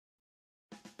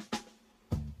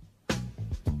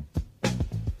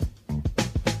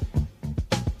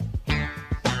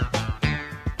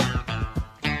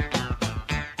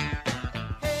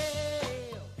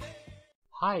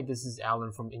Hi, this is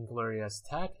Alan from Inglorious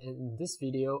Tech, and in this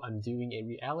video, I'm doing a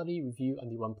reality review on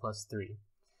the OnePlus 3.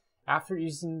 After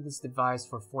using this device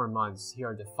for 4 months, here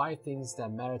are the 5 things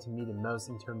that matter to me the most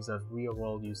in terms of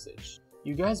real-world usage.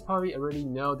 You guys probably already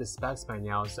know the specs by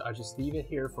now, so I'll just leave it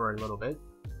here for a little bit.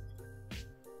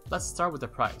 Let's start with the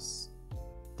price.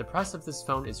 The price of this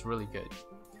phone is really good.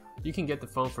 You can get the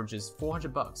phone for just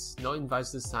 $400, no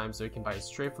invites this time, so you can buy it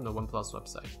straight from the OnePlus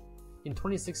website. In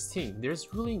 2016,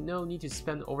 there's really no need to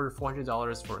spend over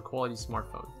 $400 for a quality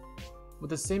smartphone. With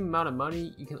the same amount of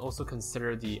money, you can also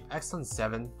consider the Exynos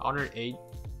 7, Honor 8,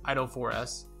 Idol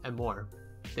 4S, and more.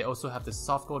 They also have the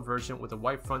soft gold version with a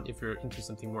white front if you're into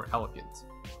something more elegant.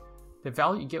 The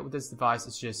value you get with this device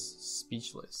is just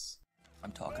speechless.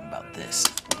 I'm talking about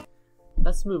this.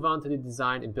 Let's move on to the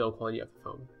design and build quality of the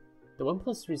phone. The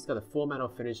OnePlus 3's got a full metal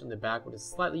finish on the back with a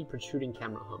slightly protruding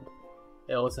camera hump.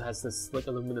 It also has the slick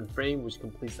aluminum frame which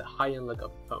completes the high-end look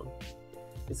of the phone.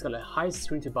 It's got a high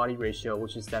screen-to-body ratio,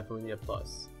 which is definitely a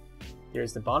plus.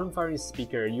 There's the bottom-firing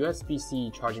speaker,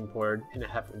 USB-C charging port, and a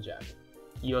headphone jack.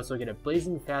 You also get a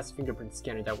blazing fast fingerprint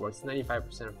scanner that works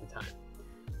 95% of the time.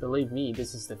 Believe me,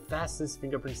 this is the fastest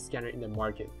fingerprint scanner in the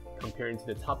market, comparing to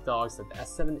the top dogs like the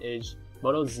S7 Edge,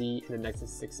 Moto Z, and the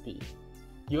Nexus 6P.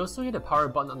 You also get a power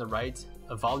button on the right,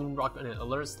 a volume rock, and an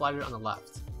alert slider on the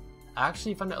left. I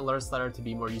actually found the alert slider to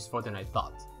be more useful than I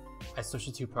thought. I switched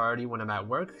it to priority when I'm at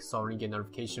work, so I only get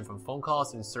notification from phone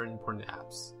calls and certain important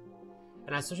apps.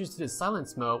 And I switched it to the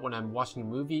silence mode when I'm watching a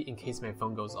movie in case my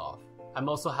phone goes off. I'm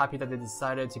also happy that they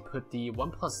decided to put the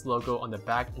OnePlus logo on the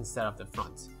back instead of the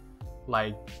front,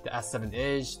 like the S7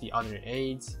 Edge, the Honor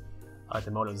 8,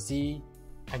 the Moto Z.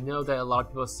 I know that a lot of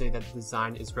people say that the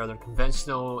design is rather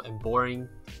conventional and boring,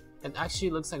 and actually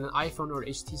looks like an iPhone or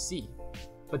HTC.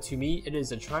 But to me, it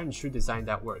is a tried and true design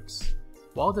that works.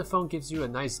 While the phone gives you a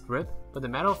nice grip, but the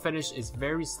metal finish is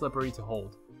very slippery to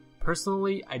hold.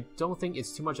 Personally, I don't think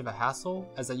it's too much of a hassle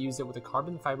as I use it with a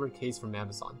carbon fiber case from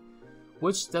Amazon,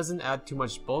 which doesn't add too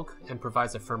much bulk and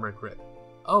provides a firmer grip.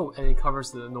 Oh, and it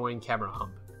covers the annoying camera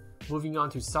hump. Moving on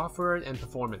to software and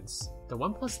performance. The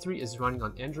OnePlus 3 is running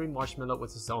on Android Marshmallow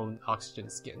with its own Oxygen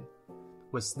skin.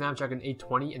 With Snapdragon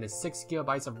 820 and a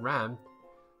 6GB of RAM,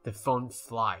 the phone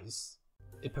flies.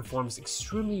 It performs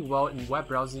extremely well in web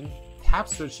browsing, tab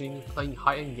switching, playing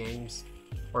high-end games,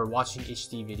 or watching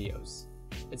HD videos.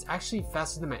 It's actually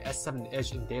faster than my S7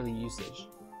 Edge in daily usage.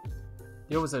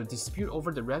 There was a dispute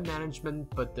over the RAM management,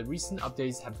 but the recent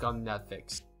updates have gotten that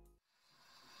fixed.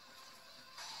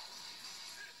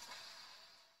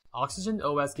 Oxygen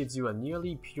OS gives you a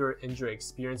nearly pure Android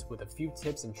experience with a few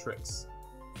tips and tricks.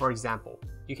 For example,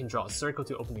 you can draw a circle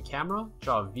to open the camera,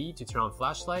 draw a V to turn on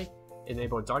flashlight,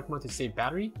 enable dark mode to save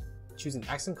battery, choose an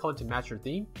accent color to match your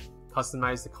theme,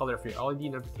 customize the color of your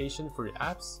LED notification for your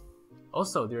apps.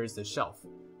 Also, there is the shelf,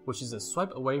 which is a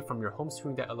swipe away from your home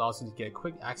screen that allows you to get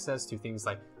quick access to things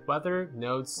like weather,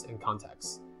 notes, and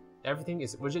contacts. Everything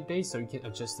is widget based so you can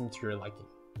adjust them to your liking.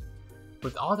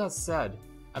 With all that said,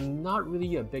 I'm not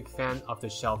really a big fan of the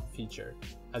shelf feature,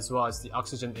 as well as the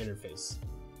Oxygen interface,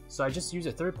 so I just use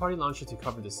a third-party launcher to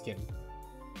cover the skin.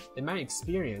 In my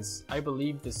experience, I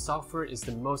believe the software is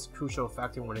the most crucial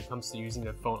factor when it comes to using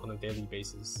the phone on a daily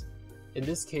basis. In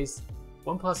this case,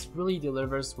 OnePlus really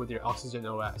delivers with their Oxygen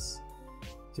OS.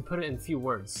 To put it in few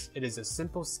words, it is a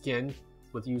simple skin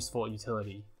with useful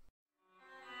utility.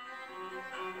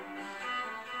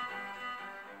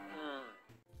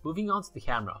 Moving on to the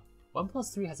camera,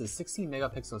 OnePlus 3 has a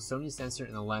 16-megapixel Sony sensor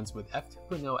and a lens with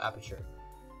f2.0 aperture.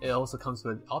 It also comes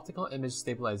with optical image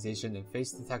stabilization and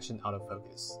face detection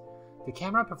autofocus. The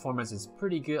camera performance is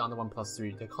pretty good on the OnePlus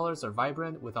 3. The colors are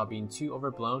vibrant without being too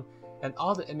overblown, and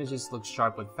all the images look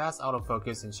sharp with fast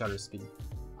autofocus and shutter speed.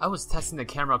 I was testing the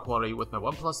camera quality with my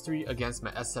OnePlus 3 against my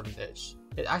S7 Edge.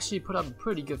 It actually put up a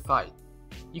pretty good fight.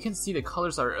 You can see the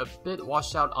colors are a bit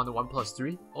washed out on the OnePlus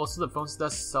 3, also the phone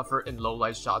does suffer in low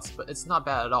light shots, but it's not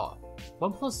bad at all.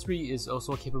 OnePlus 3 is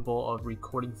also capable of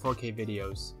recording 4K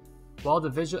videos. While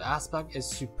the visual aspect is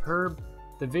superb,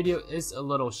 the video is a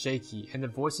little shaky and the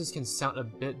voices can sound a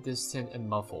bit distant and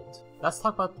muffled. Let's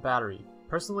talk about the battery.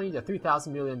 Personally, the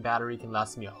 3000 mAh battery can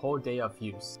last me a whole day of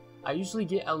use. I usually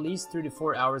get at least 3 to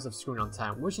 4 hours of screen on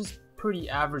time, which is pretty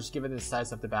average given the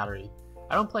size of the battery.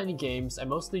 I don't play any games, I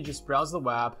mostly just browse the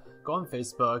web, go on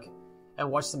Facebook, and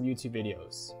watch some YouTube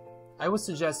videos. I would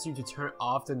suggest you to turn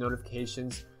off the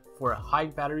notifications for high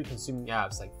battery consuming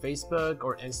apps like Facebook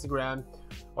or Instagram,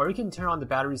 or you can turn on the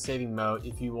battery saving mode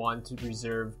if you want to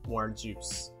reserve more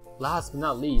juice. Last but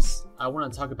not least, I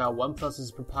want to talk about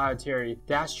OnePlus's proprietary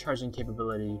dash charging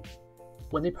capability.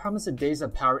 When they promise a days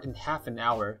of power in half an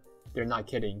hour, they're not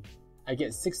kidding. I get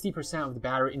 60% of the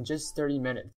battery in just 30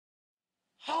 minutes.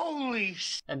 Holy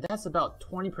sh! And that's about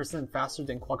 20% faster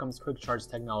than Qualcomm's quick charge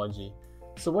technology.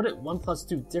 So what did OnePlus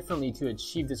do differently to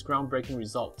achieve this groundbreaking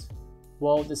result?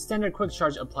 Well, the standard quick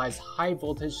charge applies high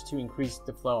voltage to increase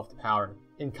the flow of the power.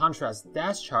 In contrast,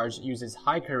 dash charge uses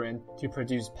high current to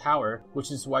produce power,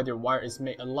 which is why their wire is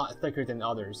made a lot thicker than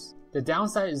others. The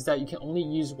downside is that you can only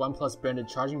use OnePlus branded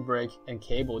charging brick and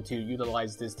cable to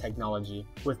utilize this technology.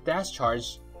 With dash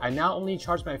charge, I now only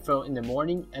charge my phone in the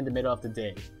morning and the middle of the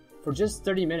day. For just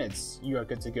 30 minutes, you are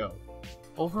good to go.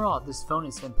 Overall, this phone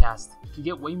is fantastic. You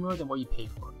get way more than what you pay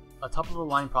for. A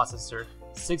top-of-the-line processor,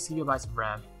 6GB of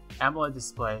RAM, AMOLED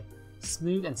display,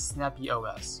 smooth and snappy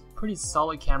OS, pretty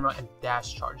solid camera, and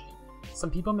dash charging. Some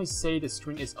people may say the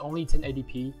screen is only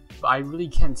 1080p, but I really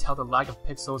can't tell the lack of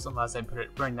pixels unless I put it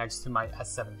right next to my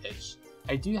S7 Edge.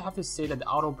 I do have to say that the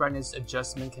auto brightness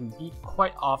adjustment can be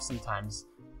quite off sometimes,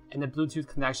 and the Bluetooth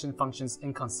connection functions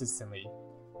inconsistently.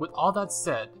 With all that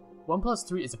said, OnePlus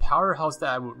 3 is a powerhouse that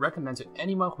I would recommend to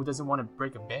anyone who doesn't want to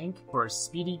break a bank for a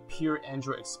speedy, pure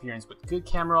Android experience with good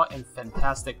camera and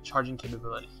fantastic charging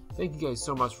capability. Thank you guys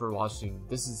so much for watching.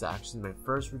 This is actually my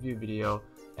first review video,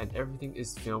 and everything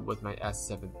is filmed with my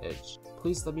S7 Edge.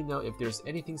 Please let me know if there's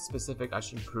anything specific I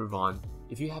should improve on.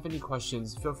 If you have any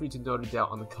questions, feel free to note it down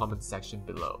on the comment section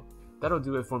below. That'll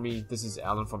do it for me. This is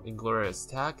Alan from Inglorious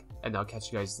Tech, and I'll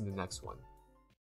catch you guys in the next one.